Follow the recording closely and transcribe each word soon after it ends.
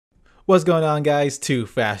What's going on, guys? Too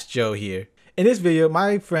Fast Joe here. In this video,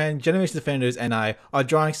 my friend Generation Defenders and I are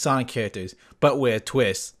drawing Sonic characters, but with a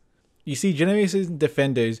twist. You see, Generation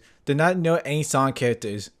Defenders do not know any Sonic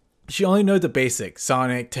characters. She only knows the basics,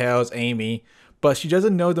 Sonic, Tails, Amy, but she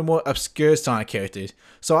doesn't know the more obscure Sonic characters.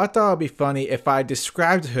 So I thought it would be funny if I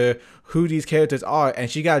described to her who these characters are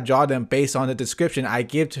and she gotta draw them based on the description I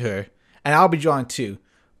give to her. And I'll be drawing too.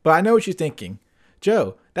 But I know what you're thinking.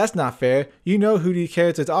 Joe, that's not fair. You know who these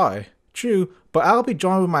characters are. True, but I'll be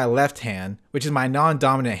drawing with my left hand, which is my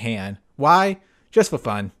non-dominant hand. Why? Just for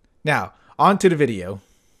fun. Now, on to the video.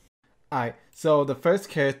 Alright, so the first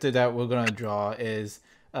character that we're gonna draw is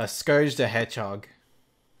Scourge the Hedgehog.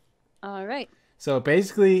 Alright. So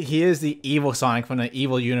basically, he is the evil Sonic from the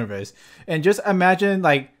evil universe. And just imagine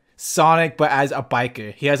like Sonic but as a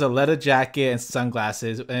biker. He has a leather jacket and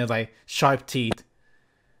sunglasses and like sharp teeth.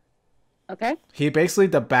 Okay. He basically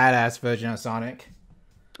the badass version of Sonic.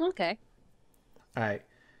 Okay. Alright.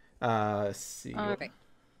 Let's see. Alright.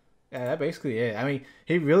 Yeah, that's basically it. I mean,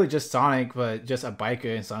 he really just Sonic, but just a biker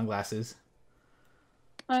in sunglasses.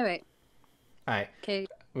 Alright. Alright. Okay.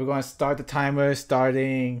 We're going to start the timer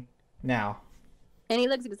starting now. And he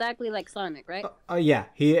looks exactly like Sonic, right? Yeah,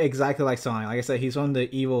 he exactly like Sonic. Like I said, he's from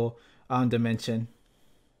the evil dimension.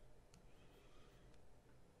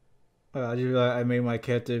 I just realized I made my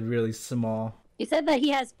character really small. You said that he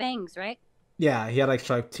has fangs, right? Yeah, he had like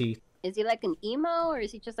sharp teeth. Is he like an emo or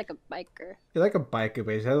is he just like a biker? He's like a biker,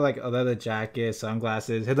 but he has like a leather jacket,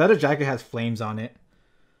 sunglasses. His leather jacket has flames on it.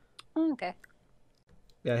 Oh, okay.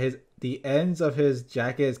 Yeah, the ends of his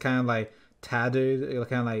jacket is kind of like tattered,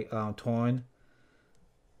 kind of like torn.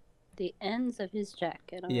 The ends of his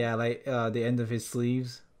jacket. Oh. Yeah, like the end of his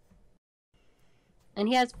sleeves. And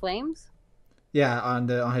he has flames? Yeah, on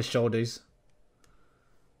his shoulders.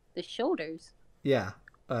 The shoulders? Yeah,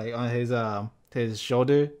 like on his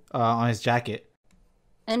shoulder, on his jacket.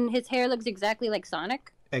 And his hair looks exactly like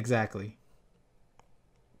Sonic? Exactly.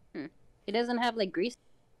 He doesn't have like grease?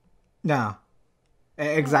 No,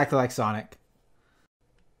 exactly like Sonic.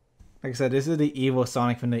 Like I said, this is the evil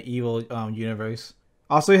Sonic from the evil universe.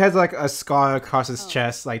 Also, he has like a scar across his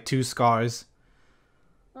chest, like 2 scars.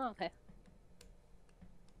 Oh, okay.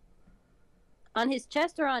 On his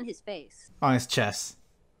chest or on his face? On his chest.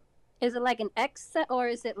 Is it like an X or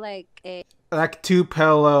is it like a... Like 2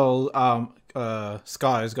 parallel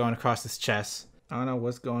scars going across his chest. I don't know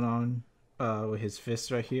what's going on with his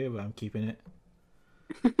fist right here, but I'm keeping it.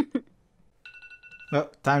 Oh,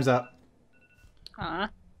 time's up. Huh?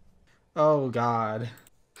 Oh God.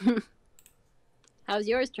 How's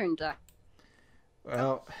yours turned out?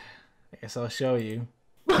 Well, I guess I'll show you.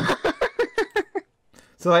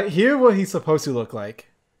 So like, here's what he's supposed to look like.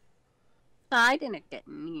 I didn't get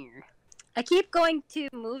near. I keep going to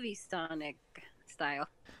movie Sonic style.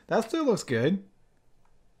 That still looks good.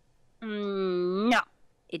 No,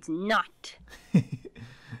 it's not.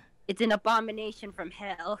 It's an abomination from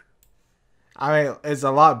hell. I mean, it's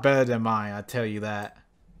a lot better than mine, I'll tell you that.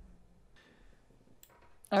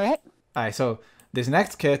 Alright. Alright, so this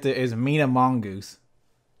next character is Mina Mongoose.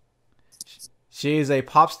 She is a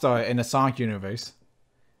pop star in the Sonic universe.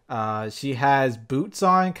 She has boots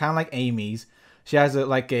on, kind of like Amy's. She has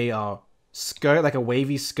a skirt, like a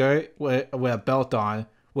wavy skirt with a belt on,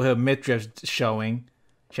 with her midriff showing.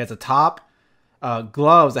 She has a top,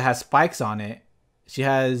 gloves that has spikes on it. She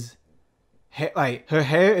has her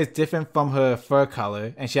hair is different from her fur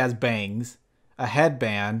color, and she has bangs, a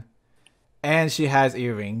headband, and she has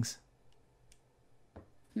earrings.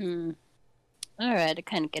 Alright, I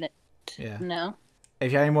kind of get it. Yeah. No.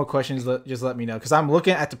 If you have any more questions, just let me know. Because I'm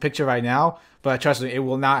looking at the picture right now, but trust me, it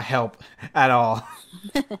will not help at all.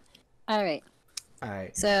 Alright.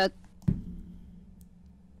 Alright. So...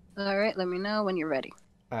 Alright, let me know when you're ready.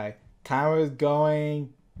 Alright. Timer's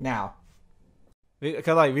going now.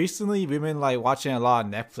 Because like recently, we've been like watching a lot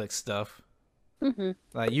of Netflix stuff.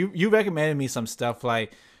 Like you recommended me some stuff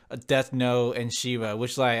like Death Note and She-Ra,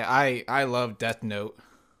 which like I love Death Note.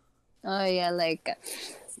 Oh yeah, like...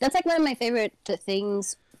 That's like one of my favorite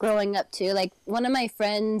things growing up too. Like one of my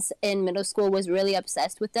friends in middle school was really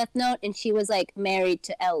obsessed with Death Note, and she was like married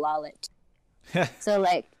to El Lalit. So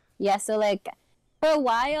like for a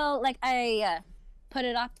while, like I put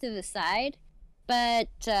it off to the side, but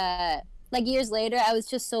like years later, I was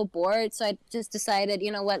just so bored, so I just decided,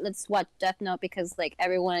 you know what, let's watch Death Note because like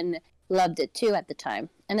everyone loved it too at the time,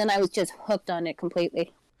 and then I was just hooked on it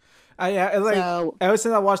completely. Yeah, like ever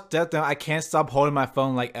since I watched Death Note, I can't stop holding my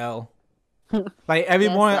phone like L. Like every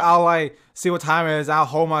morning, I'll like see what time it is. I'll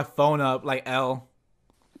hold my phone up like L.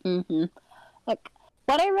 Like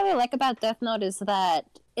what I really like about Death Note is that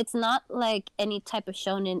it's not like any type of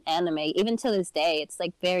shonen anime. Even to this day, it's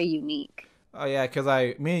like very unique. Oh yeah, because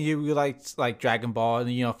like me and you, we like Dragon Ball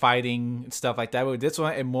and fighting and stuff like that. But this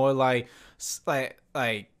one, it more like I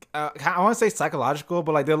want to say psychological,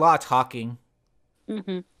 but like there's a lot of talking.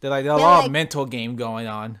 Mm-hmm. There's a Yeah, lot like of mental game going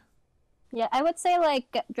on. yeah, I would say like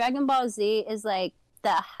Dragon Ball Z is like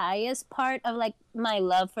the highest part of like my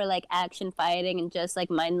love for like action fighting and just like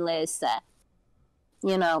mindless,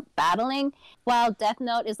 battling. While Death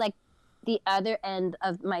Note is like the other end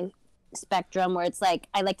of my spectrum, where it's like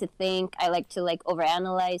I like to think, I like to like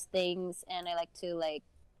overanalyze things, and I like to like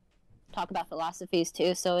talk about philosophies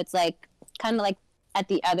too. So it's like kind of like at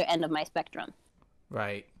the other end of my spectrum.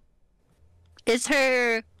 Right. Is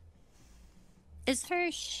her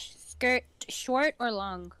skirt short or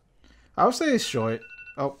long? I would say it's short.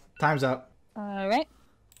 Oh, time's up. All right.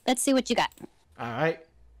 Let's see what you got. All right.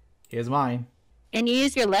 Here's mine. And you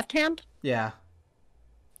use your left hand? Yeah.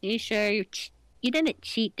 You sure you didn't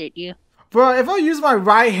cheat, did you? Bro, if I use my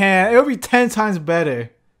right hand, it would be 10 times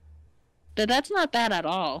better. But that's not bad at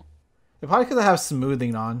all. If I could have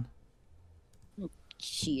smoothing on.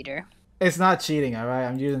 Cheater. It's not cheating, alright?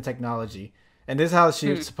 I'm using technology. And this is how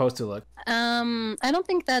she's supposed to look. I don't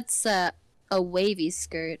think that's a wavy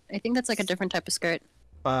skirt. I think that's like a different type of skirt.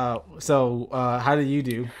 So how did you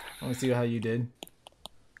do? Let me see how you did.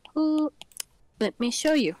 Ooh, let me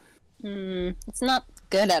show you. It's not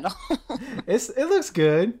good at all. It looks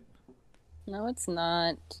good. No, it's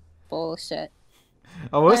not. Bullshit.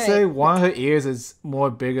 I would All say right. one of her ears is more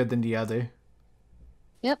bigger than the other.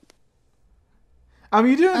 Yep. I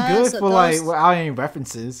mean, you're doing good so for like those- without any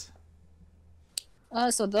references.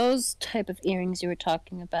 So those type of earrings you were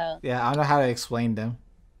talking about. Yeah, I don't know how to explain them.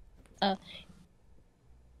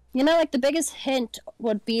 Like the biggest hint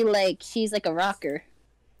would be like she's like a rocker.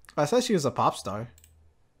 I said she was a pop star.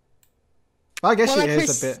 Well, I guess Well, she like her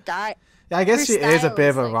is a bit. style. Yeah, I guess her she is a style bit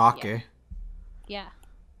is, of a like, rocker. Yeah.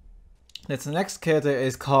 Its next character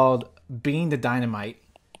is called Bean the Dynamite.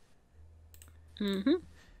 Mm-hmm.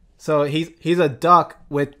 So he's a duck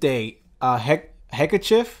with a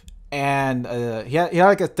handkerchief, and he had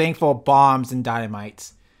like a thing for bombs and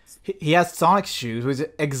dynamites. He has Sonic shoes, which is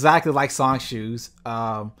exactly like Sonic shoes.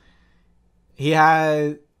 He's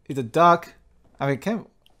a duck. I mean,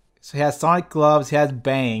 so he has Sonic gloves. He has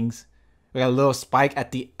bangs. We got a little spike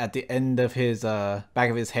at the end of his back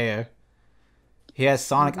of his hair. He has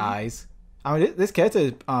Sonic eyes. I mean, this character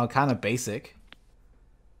is kind of basic.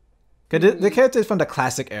 Cause the character is from the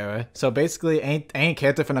classic era, so basically, any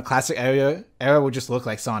character from the classic era would just look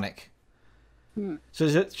like Sonic.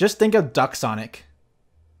 So just think of Duck Sonic,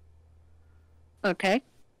 Okay.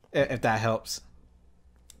 if that helps.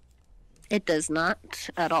 It does not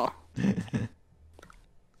at all.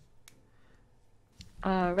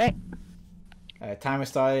 All right. Time is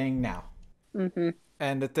starting now. Mm-hmm.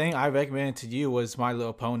 And the thing I recommended to you was My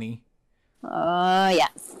Little Pony, Yeah.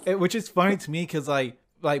 which is funny to me because like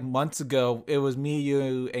months ago, it was me,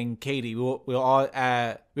 you, and Katie. We were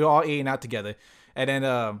all eating out together, and then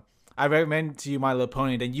I recommended to you My Little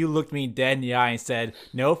Pony. Then you looked me dead in the eye and said,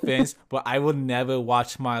 "No offense, but I will never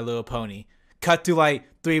watch My Little Pony." Cut to like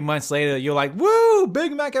 3 months later, you're like, "Woo,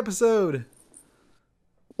 Big Mac episode!"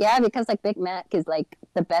 Yeah, because like Big Mac is like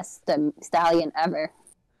the best stallion ever.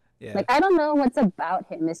 Yeah, Like I don't know what's about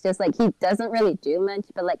him. It's just like he doesn't really do much,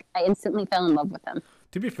 but like I instantly fell in love with him.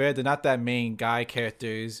 to be fair, they're not that main guy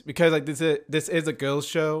characters because like this is a girls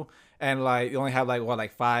show, and like you only have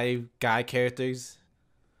like 5 guy characters.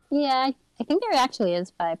 Yeah, I think there actually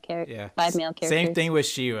is 5 Yeah, 5 male characters. Same thing with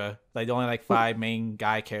She-Ra. Like only like 5 main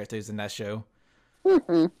guy characters in that show.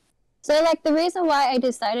 Mm-hmm. So like the reason why I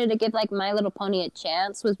decided to give like My Little Pony a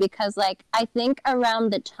chance was because like I think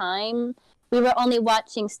around the time we were only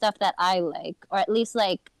watching stuff that I like, or at least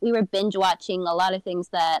like we were binge watching a lot of things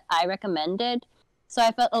that I recommended. So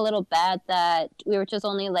I felt a little bad that we were just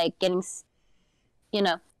only like getting,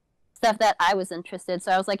 stuff that I was interested.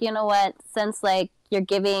 So I was like, you know what? Since like you're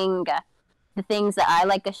giving the things that I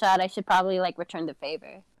like a shot, I should probably like return the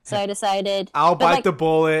favor. So I decided I'll but, bite like, the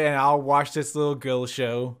bullet and I'll watch this little girl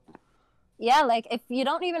show. Yeah, like if you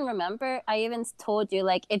don't even remember, I even told you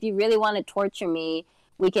like if you really want to torture me,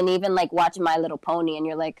 we can even like watch My Little Pony, and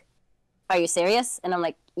you're like, "Are you serious?" And I'm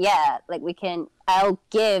like, "Yeah, like we can. I'll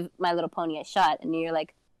give My Little Pony a shot." And you're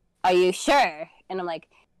like, "Are you sure?" And I'm like,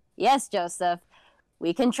 "Yes, Joseph,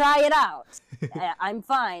 we can try it out. I'm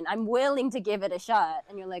fine. I'm willing to give it a shot."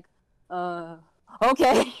 And you're like,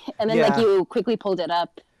 okay." And then like Yeah. you quickly pulled it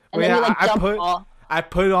up, and Well, then you yeah, like jumped off. I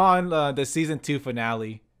put on the season 2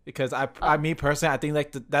 finale because me personally, I think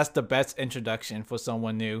like that's the best introduction for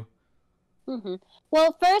someone new. Mm-hmm.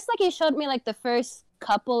 Well, first, like he showed me like the first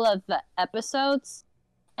couple of episodes,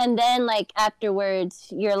 and then like afterwards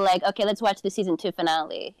you're like, okay, let's watch the season 2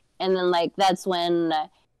 finale, and then like that's when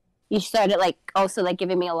you started like also like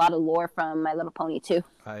giving me a lot of lore from My Little Pony too.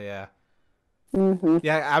 Oh yeah. Mm-hmm.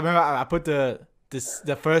 Yeah, I remember I put the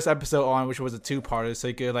first episode on, which was a 2-parter, so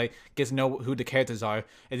you could like get to know who the characters are,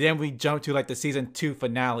 and then we jumped to like the season 2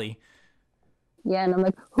 finale. Yeah, and I'm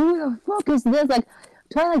like, who the fuck is this? Like,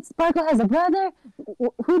 Twilight Sparkle has a brother?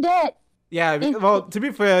 Who dat? Yeah, well, to be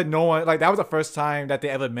fair, no one like that was the first time that they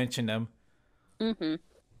ever mentioned them. Mm-hmm.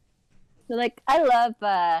 So like, I love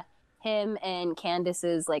him and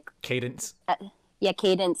Candace's like Cadence.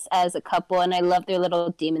 Cadence as a couple, and I love their little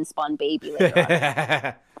demon spawn baby later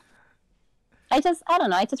on. I don't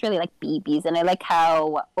know. I just really like babies, and I like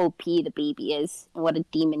how OP the baby is and what a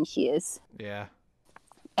demon she is. Yeah.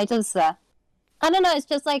 I don't know. It's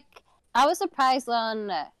just like I was surprised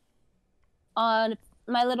on My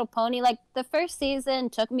Little Pony. Like the first season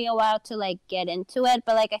took me a while to like get into it,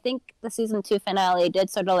 but like I think the season 2 finale did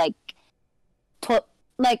sort of like,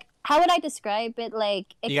 like how would I describe it?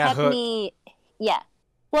 Like it kept me, yeah.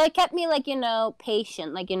 Well, it kept me like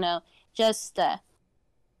patient, like just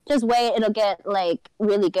wait. It'll get like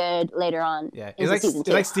really good later on. Yeah, it's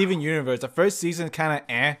like Steven Universe. The first season kind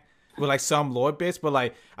of with like some lore bits, but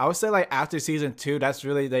like I would say like after season 2, that's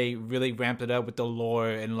really they really ramped it up with the lore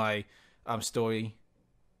and like story.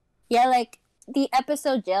 Yeah, like the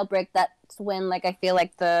episode Jailbreak, that's when like I feel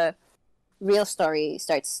like the real story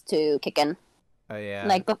starts to kick in. Oh yeah.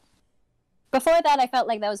 Like before that, I felt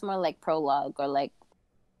like that was more like prologue, or like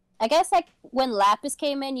I guess like when Lapis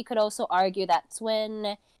came in, you could also argue that's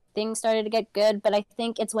when things started to get good. But I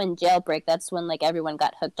think it's when Jailbreak, that's when like everyone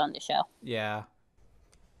got hooked on the show. Yeah.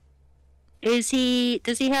 Does he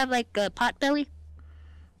have like a pot belly?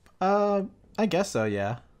 I guess so,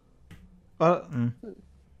 yeah. Well,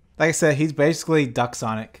 like I said, he's basically Duck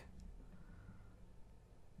Sonic.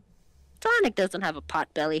 Sonic doesn't have a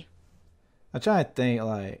pot belly. I'm trying to think,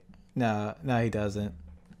 like, no, he doesn't.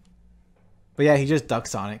 But yeah, he's just Duck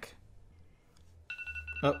Sonic.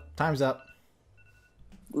 Oh, time's up.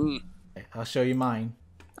 I'll show you mine.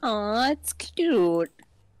 Aw, it's cute.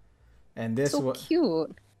 And this so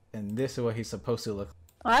cute. And this is what he's supposed to look like.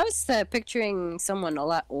 Well, I was picturing someone a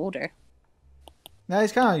lot older. No,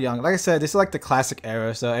 he's kind of young. Like I said, this is like the classic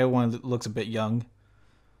era, so everyone looks a bit young.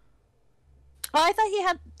 Oh, I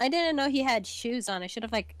thought I didn't know he had shoes on. I should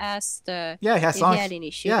have like asked. Yeah, he has Sonic. He had any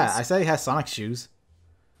shoes. Yeah, I said he has Sonic shoes.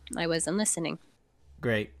 I wasn't listening.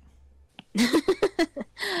 Great.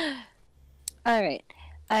 All right,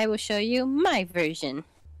 I will show you my version.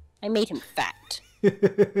 I made him fat.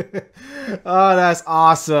 Oh, that's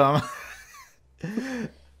awesome.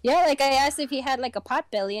 Yeah, like I asked if he had like a pot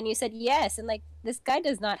belly, and you said yes. And like this guy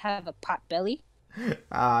does not have a pot belly.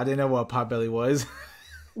 I didn't know what a pot belly was.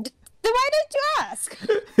 Then why didn't you ask?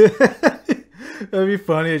 It'd be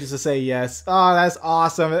funny just to say yes. Oh, that's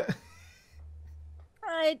awesome.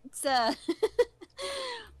 It's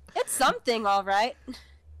it's something, all right.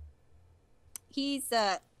 He's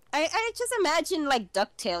I just imagine like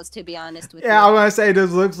DuckTales, to be honest with you. Yeah, I was gonna say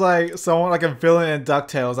this looks like someone like a villain in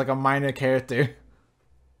DuckTales, like a minor character.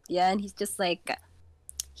 Yeah, and he's just like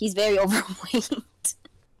he's very overweight.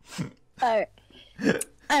 All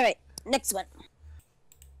right, next one.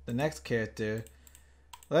 The next character,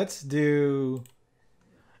 let's do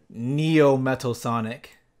Neo Metal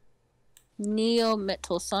Sonic. Neo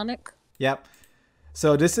Metal Sonic? Yep.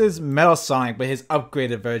 So this is Metal Sonic, but his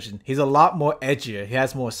upgraded version. He's a lot more edgier. He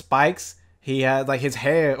has more spikes. He has like his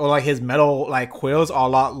hair or like his metal like quills are a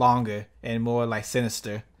lot longer and more like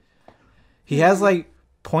sinister. He has like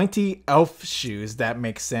pointy elf shoes that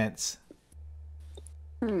make sense.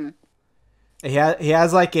 He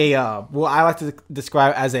has like a well, I like to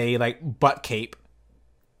describe as a like butt cape.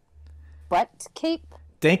 Butt cape?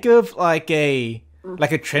 Think of like a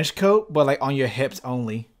trench coat, but like on your hips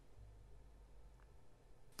only.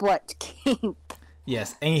 Butt cape.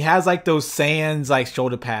 Yes, and he has like those Saiyans like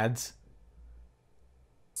shoulder pads.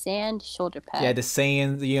 Sand shoulder pads. Yeah, the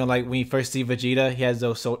Saiyans. You know, like when you first see Vegeta, he has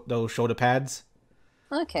those shoulder pads.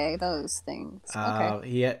 Okay, those things.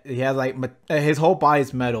 Okay. He has like his whole body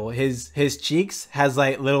is metal. His cheeks has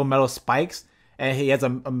like little metal spikes, and he has a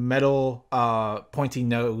metal pointy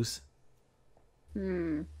nose.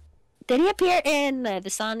 Did he appear in the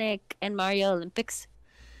Sonic and Mario Olympics?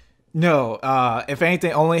 No, if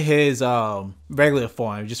anything, only his regular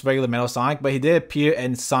form, just regular Metal Sonic. But he did appear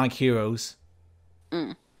in Sonic Heroes.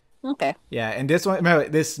 Okay. Yeah, and this one, remember,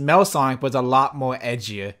 this Metal Sonic was a lot more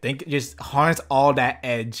edgier. Think just harness all that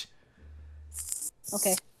edge.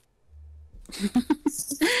 Okay.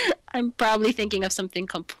 I'm probably thinking of something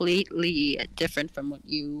completely different from what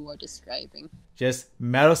you are describing. Just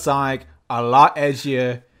Metal Sonic, a lot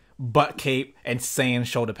edgier, butt cape, and sand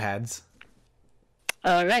shoulder pads.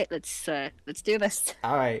 All right, let's do this.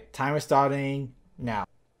 All right, timer starting now.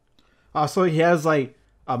 Also, he has like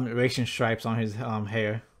racing stripes on his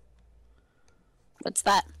hair. What's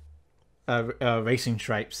that? Racing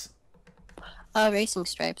stripes. Oh, racing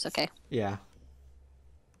stripes. Okay. Yeah.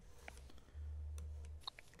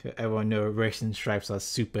 Everyone knows racing stripes are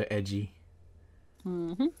super edgy.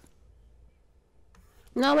 Mm-hmm.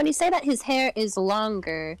 Now, when you say that his hair is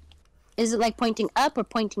longer, is it like pointing up or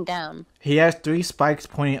pointing down? He has 3 spikes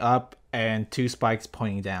pointing up and 2 spikes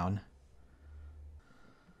pointing down.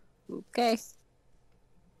 Okay.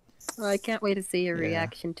 Well, I can't wait to see your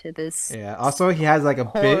reaction to this. Yeah. Also, he has like a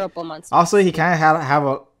horrible big. monster. Also, he kind of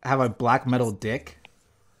have a black metal dick.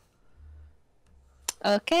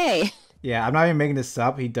 Okay. Yeah, I'm not even making this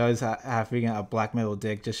up. He does have freaking a black metal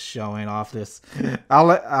dick, just showing off this.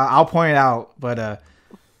 I'll point it out, but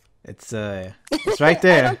it's right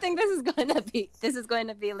there. I don't think this is going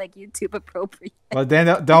to be like YouTube appropriate. Well,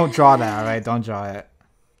 then don't draw that, all right? Don't draw it.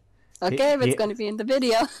 Okay, but it's going to be in the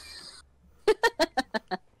video.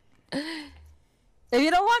 If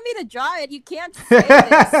you don't want me to draw it, you can't say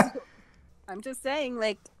this. I'm just saying,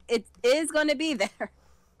 like, it is going to be there.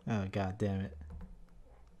 Oh, god damn it.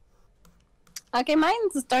 Okay,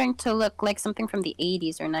 mine's starting to look like something from the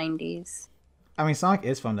 80s or 90s. I mean, Sonic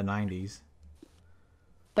is from the 90s.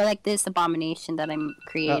 But like this abomination that I'm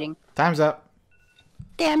creating. Time's up.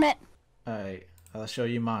 Damn it. Alright, I'll show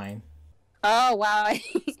you mine. Oh, wow.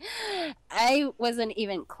 I wasn't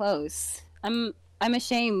even close. I'm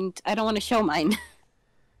ashamed. I don't want to show mine.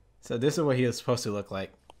 So this is what he was supposed to look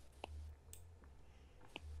like.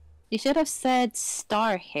 You should have said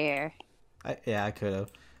star hair. Yeah, I could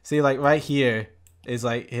have. See, like right here is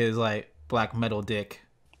like his like black metal dick.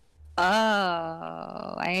 Oh,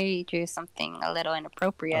 I drew something a little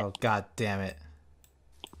inappropriate. Oh, god damn it.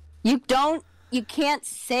 You can't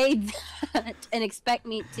say that and expect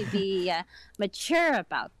me to be mature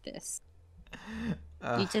about this.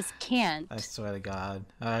 You just can't. I swear to God.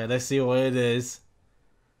 Alright, let's see what it is.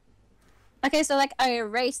 Okay, so like I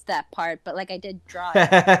erased that part, but like I did draw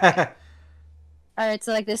it. Alright,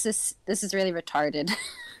 so like this is really retarded.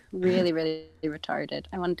 Really, really retarded.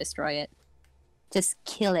 I want to destroy it. Just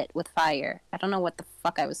kill it with fire. I don't know what the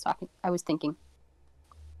fuck I was thinking.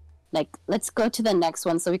 Like, let's go to the next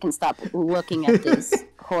one so we can stop looking at this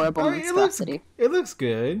horrible monstrosity. It looks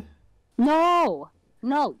good. No,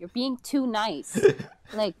 you're being too nice.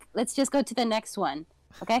 Like, let's just go to the next one,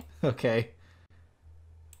 okay? Okay.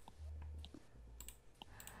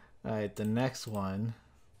 Alright, the next one.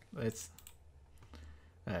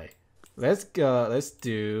 Alright. Let's go. Let's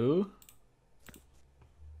do.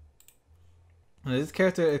 This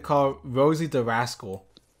character is called Rosie the Rascal.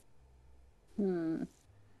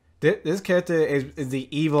 This character is the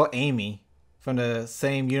evil Amy from the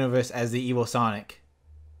same universe as the evil Sonic.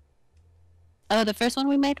 Oh, the first one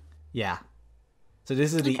we made? Yeah. So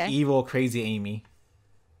this is the evil crazy Amy.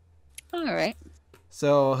 Alright.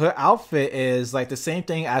 So her outfit is like the same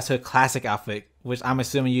thing as her classic outfit, which I'm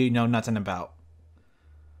assuming you know nothing about.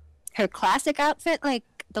 Her classic outfit? Like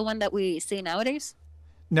the one that we see nowadays?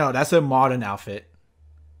 No, that's her modern outfit.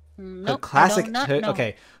 Nope, her classic,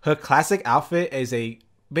 her classic outfit is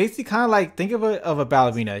basically kind of like, think of a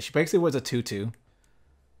ballerina. She basically wears a tutu.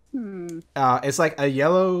 It's like a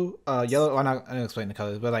yellow. I'm not gonna explain the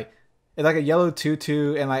colors, but like it's like a yellow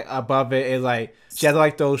tutu, and like above it is like she has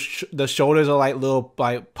like those the shoulders are like little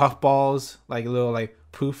like puff balls, like little like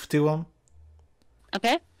poof to them.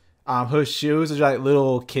 Okay. Her shoes are like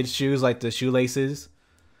little kid shoes, like the shoelaces.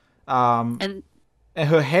 And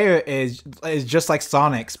her hair is just like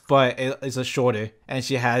Sonic's, but it's a shorter, and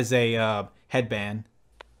she has a headband,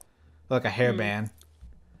 like a hairband,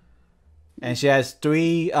 and she has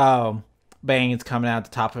 3 bangs coming out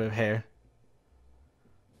the top of her hair.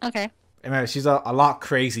 Okay. And remember, she's a lot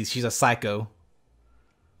crazy. She's a psycho.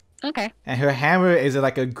 Okay. And her hammer is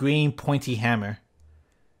like a green pointy hammer.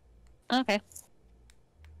 Okay.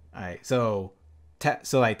 All right, so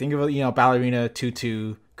like think of a ballerina,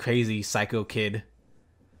 tutu, crazy psycho kid.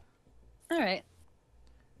 All right.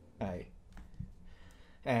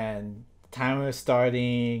 And timer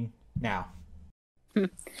starting now.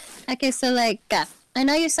 Okay, so like I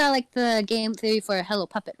know you saw like the game theory for Hello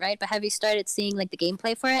Puppet, right? But have you started seeing like the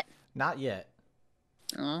gameplay for it? Not yet.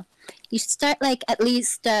 Oh, you should start like at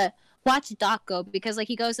least watch Dako, because like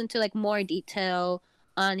he goes into like more detail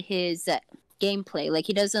on his gameplay. Like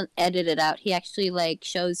he doesn't edit it out. He actually like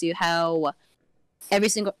shows you how every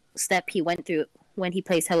single step he went through when he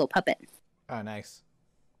plays Hello Puppet. Oh, nice.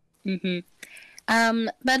 But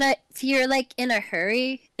if you're like in a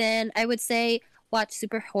hurry, then I would say watch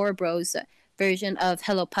Super Horror Bros version of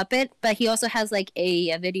Hello Puppet. But he also has like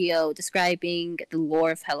a video describing the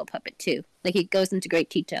lore of Hello Puppet too. Like he goes into great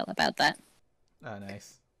detail about that. Oh,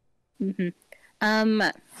 nice.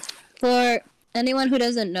 For anyone who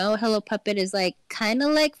doesn't know, Hello Puppet is like kind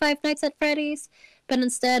of like Five Nights at Freddy's, but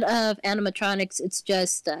instead of animatronics, it's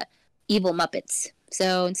just evil Muppets.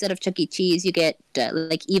 So instead of Chuck E. Cheese, you get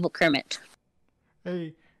like evil Kermit.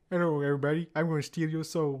 Hey, hello everybody. I'm going to steal your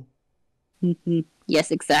soul.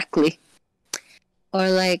 Yes, exactly. Or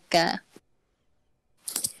like,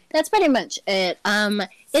 that's pretty much it.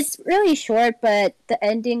 It's really short, but the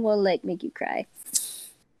ending will like make you cry.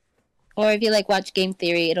 Or if you like watch Game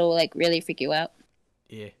Theory, it'll like really freak you out.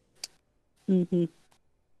 Yeah. But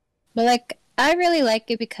like, I really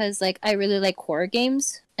like it because like I really like horror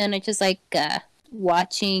games, and I just like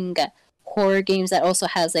watching horror games that also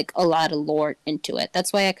has like a lot of lore into it.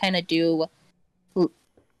 That's why I kind of do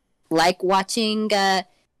like watching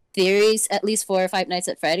theories, at least for Five Nights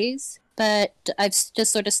at Freddy's. But I've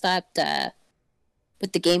just sort of stopped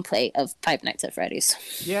with the gameplay of Five Nights at Freddy's.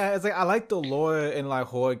 Yeah, it's like I like the lore in like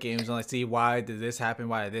horror games and like see why did this happen,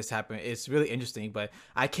 why did this happen. It's really interesting, but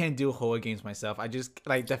I can't do horror games myself. I just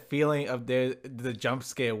like the feeling of the jump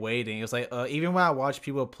scare waiting. It's like even when I watch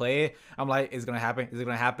people play it, I'm like, is it gonna happen? Is it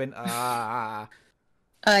gonna happen? Oh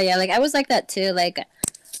yeah, like I was like that too. Like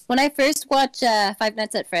when I first watched Five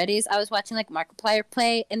Nights at Freddy's, I was watching like Markiplier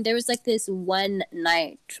play, and there was like this one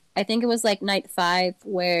night, I think it was like night 5,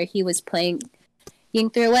 where he was playing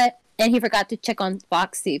through it, and he forgot to check on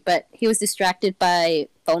Foxy, but he was distracted by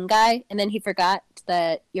Phone Guy, and then he forgot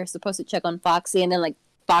that you're supposed to check on Foxy, and then like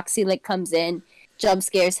Foxy like comes in, jump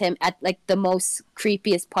scares him at like the most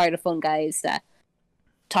creepiest part of Phone Guy's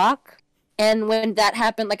talk. And when that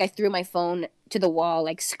happened, like I threw my phone to the wall,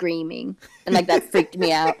 like screaming, and like that freaked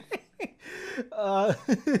me out.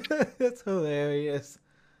 That's hilarious.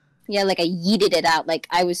 Yeah, like I yeeted it out. Like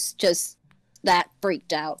I was just that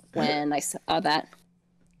freaked out when I saw that.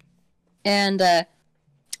 And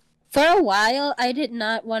for a while, I did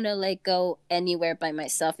not want to like go anywhere by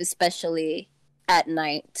myself, especially at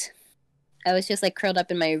night. I was just like curled up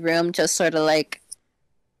in my room, just sort of like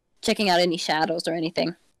checking out any shadows or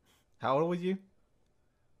anything. How old were you?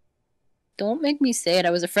 Don't make me say it. I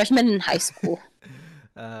was a freshman in high school.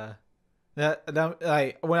 Like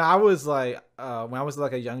when I was like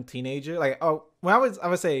a young teenager, like when I was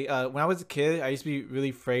a kid, I used to be really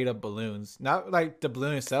afraid of balloons. Not like the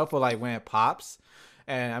balloon itself, but like when it pops.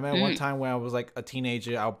 And I remember one time when I was like a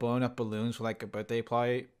teenager, I was blowing up balloons for like a birthday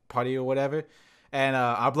party or whatever. And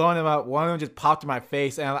I was blowing them up. One of them just popped in my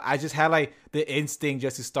face, and I just had like the instinct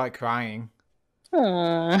just to start crying.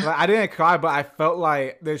 Aww. Like, I didn't cry, but I felt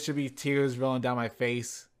like there should be tears rolling down my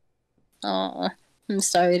face. Oh, I'm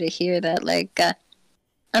sorry to hear that. Like,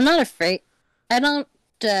 I'm not afraid. I don't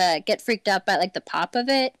get freaked out by like the pop of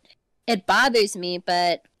it. It bothers me,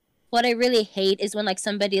 but what I really hate is when like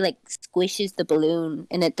somebody like squishes the balloon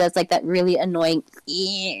and it does like that really annoying.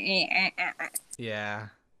 Yeah.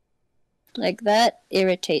 Like that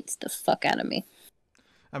irritates the fuck out of me.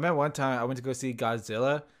 I remember one time I went to go see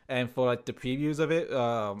Godzilla, and for like the previews of it,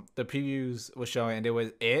 the previews were showing, and it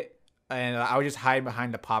was it, and I would just hide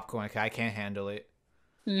behind the popcorn because I can't handle it.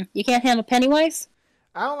 You can't handle Pennywise?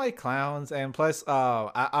 I don't like clowns, and plus,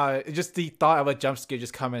 just the thought of a jump scare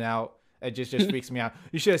just coming out, it just freaks me out.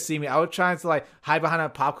 You should have seen me. I was trying to like hide behind a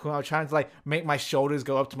popcorn. I was trying to like make my shoulders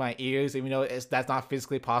go up to my ears, even though that's not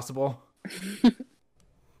physically possible.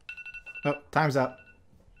 Oh, time's up.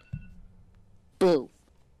 Boo.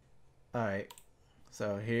 All right,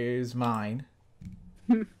 so here's mine.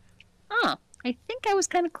 Oh, I think I was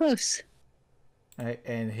kind of close. All right,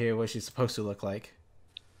 and here what she's supposed to look like.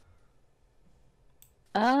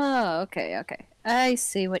 Oh, okay. I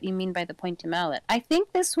see what you mean by the pointy mallet. I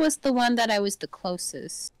think this was the one that I was the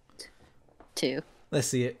closest to. Let's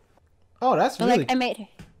see it. Oh, that's But, really. like, I made her.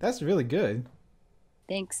 That's really good.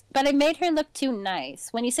 Thanks, but I made her look too nice.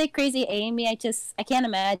 When you say Crazy Amy, I can't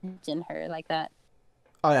imagine her like that.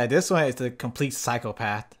 Oh yeah, this one is the complete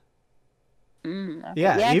psychopath. Okay.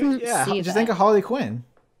 Yeah, see just that. think of Harley Quinn.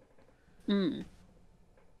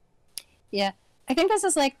 Yeah, I think this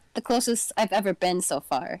is like the closest I've ever been so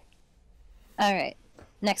far. All right,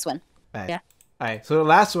 next one. All right. Yeah. All right, so the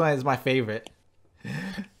last one is my favorite.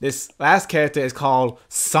 This last character is called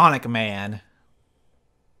Sonic Man.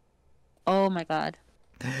 Oh my god.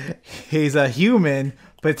 He's a human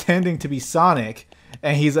pretending to be Sonic,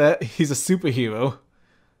 and he's a superhero.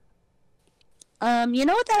 You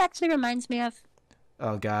know what that actually reminds me of?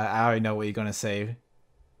 Oh god, I already know what you're gonna say.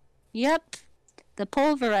 Yep, the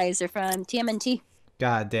Pulverizer from TMNT.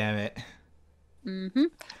 God damn it. Mm-hmm.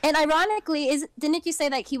 And ironically, didn't you say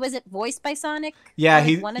that he wasn't voiced by Sonic? Yeah, Or,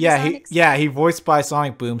 like, one of the Sonics? he voiced by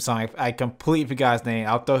Sonic Boom Sonic. I completely forgot his name.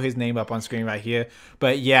 I'll throw his name up on screen right here.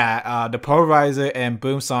 But yeah, the Polarizer and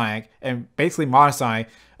Boom Sonic and basically Modern Sonic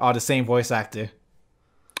are the same voice actor.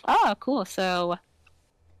 Oh, cool. So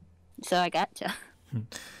I gotcha.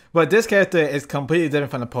 But this character is completely different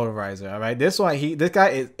from the Polarizer. All right, this guy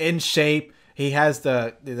is in shape. He has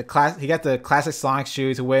the class. He got the classic Sonic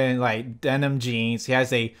shoes. He's wearing like denim jeans. He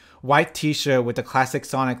has a white T-shirt with the classic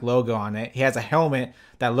Sonic logo on it. He has a helmet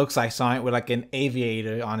that looks like Sonic with like an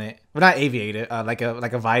aviator on it. Well, not aviator, like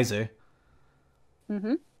a visor.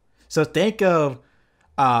 Mm-hmm. So think of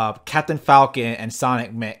Captain Falcon and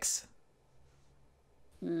Sonic mix.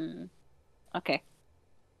 Okay.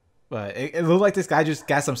 But it looked like this guy just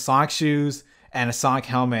got some Sonic shoes and a Sonic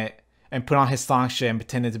helmet and put on his Sonic shit and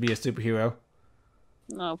pretended to be a superhero.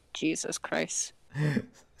 Oh, Jesus Christ.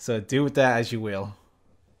 So do with that as you will.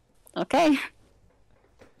 Okay.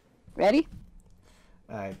 Ready?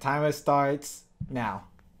 Alright, timer starts now.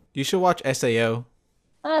 You should watch SAO.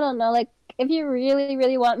 I don't know. Like, if you really,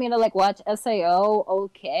 really want me to like watch SAO,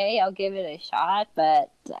 okay, I'll give it a shot.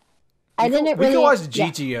 But I didn't really. We can watch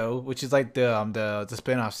GGO, which is like the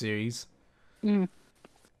spin-off series.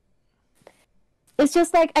 It's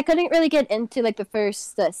just like I couldn't really get into like the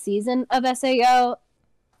first season of SAO.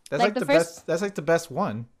 That's like the best. That's like the best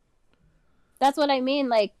one. That's what I mean.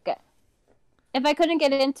 Like, if I couldn't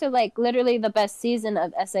get into like literally the best season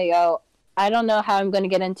of SAO, I don't know how I'm going to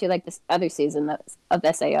get into like this other season of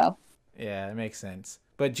SAO. Yeah, it makes sense.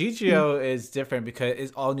 But GGO is different because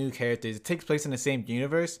it's all new characters. It takes place in the same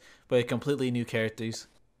universe, but completely new characters.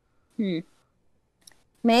 Maybe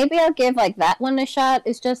I'll give like that one a shot.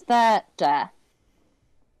 It's just that.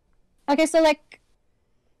 Okay, so like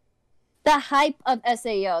the hype of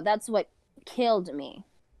SAO, that's what killed me.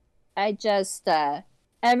 I just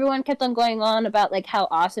everyone kept on going on about like how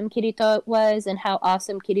awesome Kirito was and how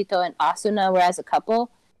awesome Kirito and Asuna were as a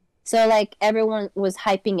couple. So like everyone was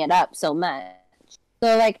hyping it up so much.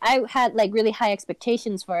 So like I had like really high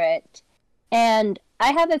expectations for it. And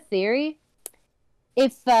I have a theory.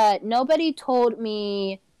 If nobody told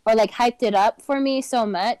me or like hyped it up for me so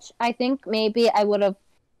much, I think maybe I would have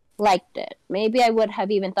liked it. Maybe I would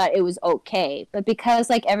have even thought it was okay. But because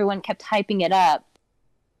like everyone kept hyping it up,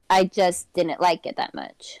 I just didn't like it that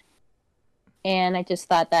much. And I just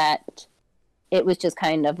thought that it was just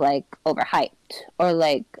kind of like overhyped. Or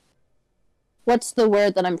like, what's the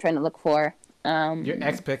word that I'm trying to look for? Your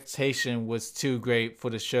expectation was too great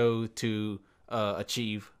for the show to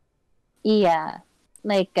achieve. Yeah.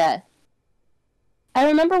 Like, I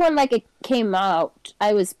remember when like it came out,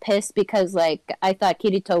 I was pissed because like I thought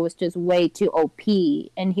Kirito was just way too OP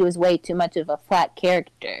and he was way too much of a flat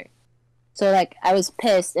character. So like I was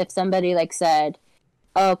pissed if somebody like said,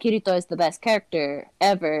 "Oh, Kirito is the best character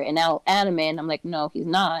ever in anime," and I'm like, "No, he's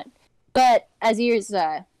not." But as years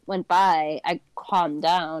went by, I calmed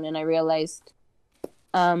down and I realized,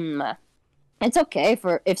 it's okay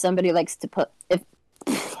for if somebody likes if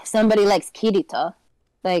somebody likes Kirito,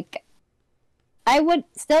 like. I would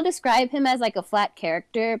still describe him as like a flat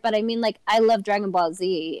character, but I mean like I love Dragon Ball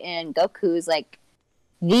Z and Goku's like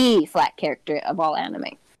the flat character of all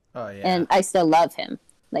anime. Oh yeah. And I still love him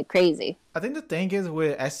like crazy. I think the thing is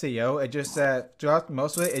with SAO, it just that throughout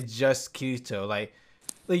most of it, it's just Kirito. Like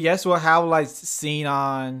yes, we'll have like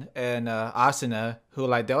Sinon and Asuna who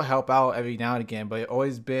like they'll help out every now and again, but it's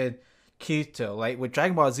always been Kirito. Like with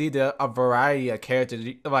Dragon Ball Z, there are a variety of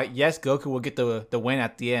characters. Like yes, Goku will get the win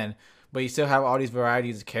at the end. But you still have all these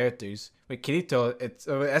varieties of characters. With Kirito,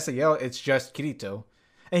 with SAO, it's just Kirito.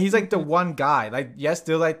 And he's like the one guy. Like, yes,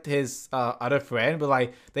 they're like his other friend, but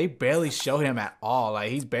like they barely show him at all.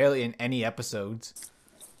 Like he's barely in any episodes.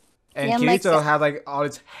 And yeah, Kirito had like all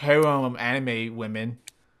this harem of anime women,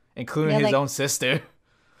 including his own sister.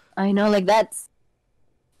 I know, like that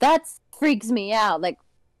freaks me out. Like,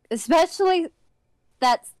 especially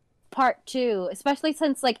that's part 2, especially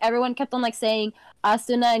since like everyone kept on like saying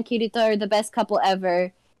Asuna and Kirito are the best couple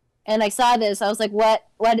ever, and I saw this, I was like, what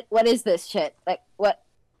is this shit? Like what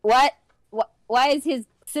why is his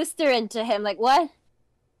sister into him? Like what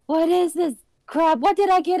is this crap? What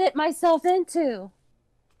did I get it myself into?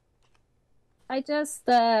 I just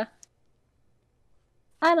I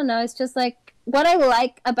don't know, it's just like what I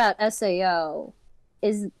like about SAO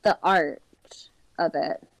is the art of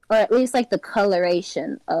it. Or at least like the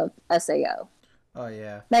coloration of SAO. Oh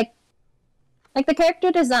yeah. Like the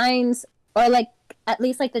character designs, or like at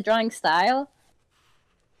least like the drawing style,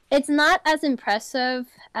 It's not as impressive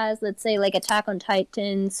as, let's say, like Attack on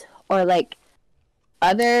Titans or like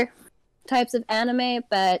other types of anime,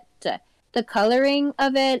 but the coloring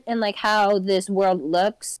of it and like how this world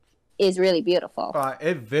looks is really beautiful.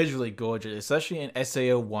 It's visually gorgeous, especially in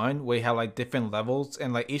SAO 1 where you have like different levels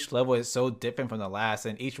and like each level is so different from the last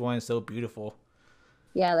and each one is so beautiful.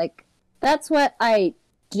 Yeah, like that's what I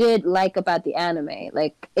did like about the anime.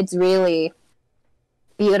 Like it's really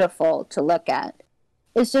beautiful to look at.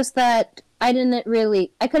 It's just that I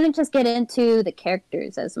couldn't just get into the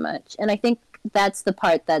characters as much. And I think that's the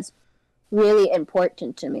part that's really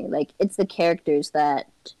important to me. Like it's the characters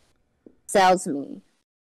that sells me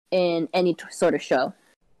in any sort of show.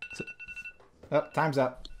 Oh, time's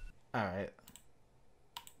up. All right.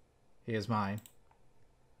 Here's mine.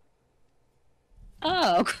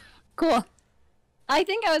 Oh, cool. I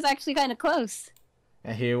think I was actually kind of close.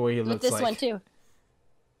 And here what he looks with this like. one too.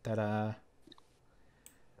 Ta-da.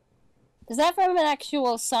 Is that from an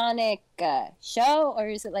actual Sonic show, or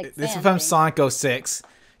is it like this is from Sonic 06.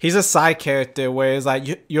 He's a side character where it's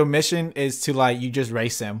like your mission is to like you just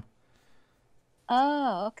race him.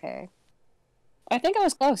 Oh, okay. I think I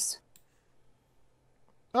was close.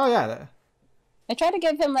 Oh yeah. I tried to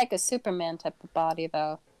give him like a Superman type of body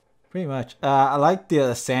though. Pretty much. I like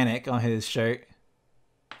the Sonic on his shirt.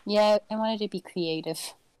 Yeah, I wanted to be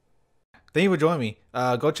creative. Thank you for joining me.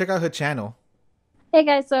 Go check out her channel. Hey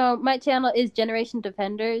guys, so my channel is Generation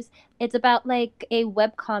Defenders. It's about like a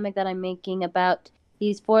webcomic that I'm making about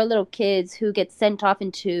these 4 little kids who get sent off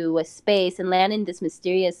into a space and land in this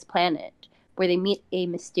mysterious planet where they meet a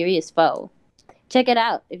mysterious foe. Check it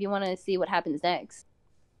out if you want to see what happens next.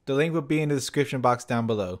 The link will be in the description box down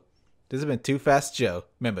below. This has been Too Fast Joe.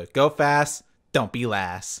 Remember, go fast, don't be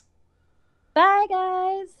last. Bye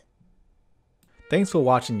guys! Thanks for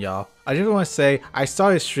watching, y'all. I just want to say I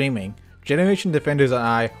started streaming. Generation Defenders and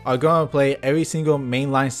I are going to play every single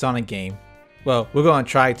mainline Sonic game. Well, we're going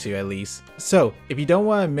to try to at least. So, if you don't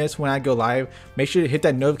want to miss when I go live, make sure to hit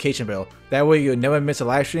that notification bell. That way you'll never miss a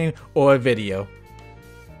live stream or a video.